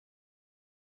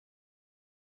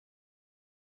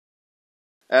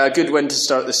A good win to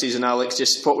start the season, Alex.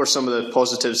 Just what were some of the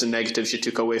positives and negatives you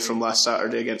took away from last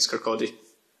Saturday against Kirkcaldy?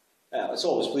 It's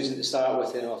always pleasing to start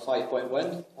with a 5-point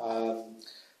win.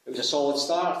 It was a solid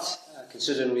start,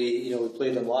 considering we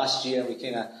played them last year and we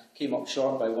kind of came up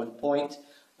short by 1 point.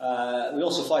 We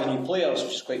also 5 new players,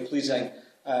 which is quite pleasing,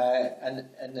 and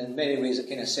in many ways it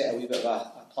kind of set a wee bit of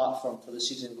a platform for the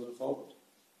season going forward.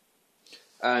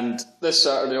 And this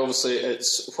Saturday, obviously,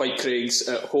 it's Whitecraigs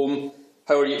at home.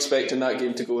 How are you expecting that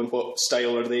game to go, and what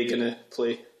style are they going to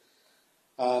play?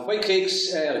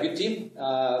 Whitecraigs are a good team.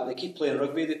 They keep playing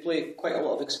rugby. They play quite a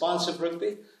lot of expansive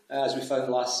rugby, as we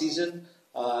found last season.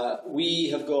 We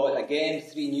have got, again,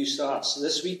 3 new starts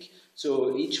this week.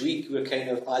 So each week we're kind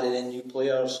of adding in new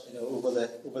players over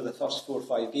the first 4 or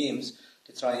 5 games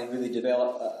to try and really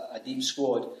develop a deep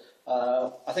squad.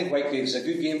 I think Whitecraigs is a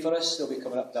good game for us. They'll be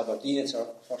coming up to Aberdeen. It's our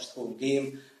first home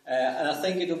game. And I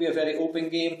think it'll be a very open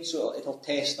game, so it'll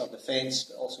test our defence,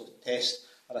 but also test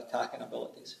our attacking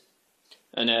abilities.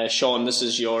 And Sean, this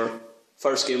is your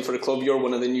first game for the club. You're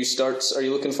one of the new starts. Are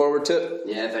you looking forward to it?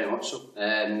 Yeah, very much so.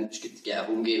 It's good to get a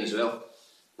home game as well.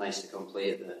 Nice to come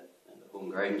play at the home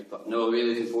ground. But no,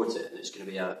 really looking forward to it. It's going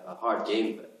to be a hard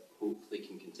game, but hopefully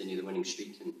can continue the winning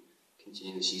streak and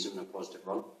continue the season on a positive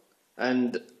run.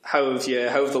 And how have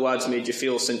the lads made you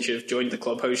feel since you've joined the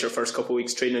club? How's your first couple of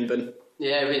weeks training been?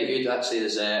 Yeah, really good actually.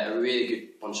 There's a really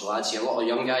good bunch of lads here, a lot of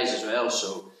young guys as well,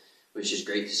 so which is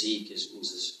great to see because it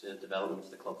means the development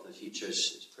of the club for the future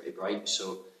is pretty bright.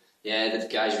 So yeah, the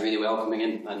guys are really welcoming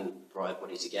in and brought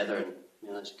everybody together,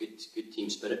 and it's a good team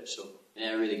spirit. So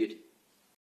yeah, really good.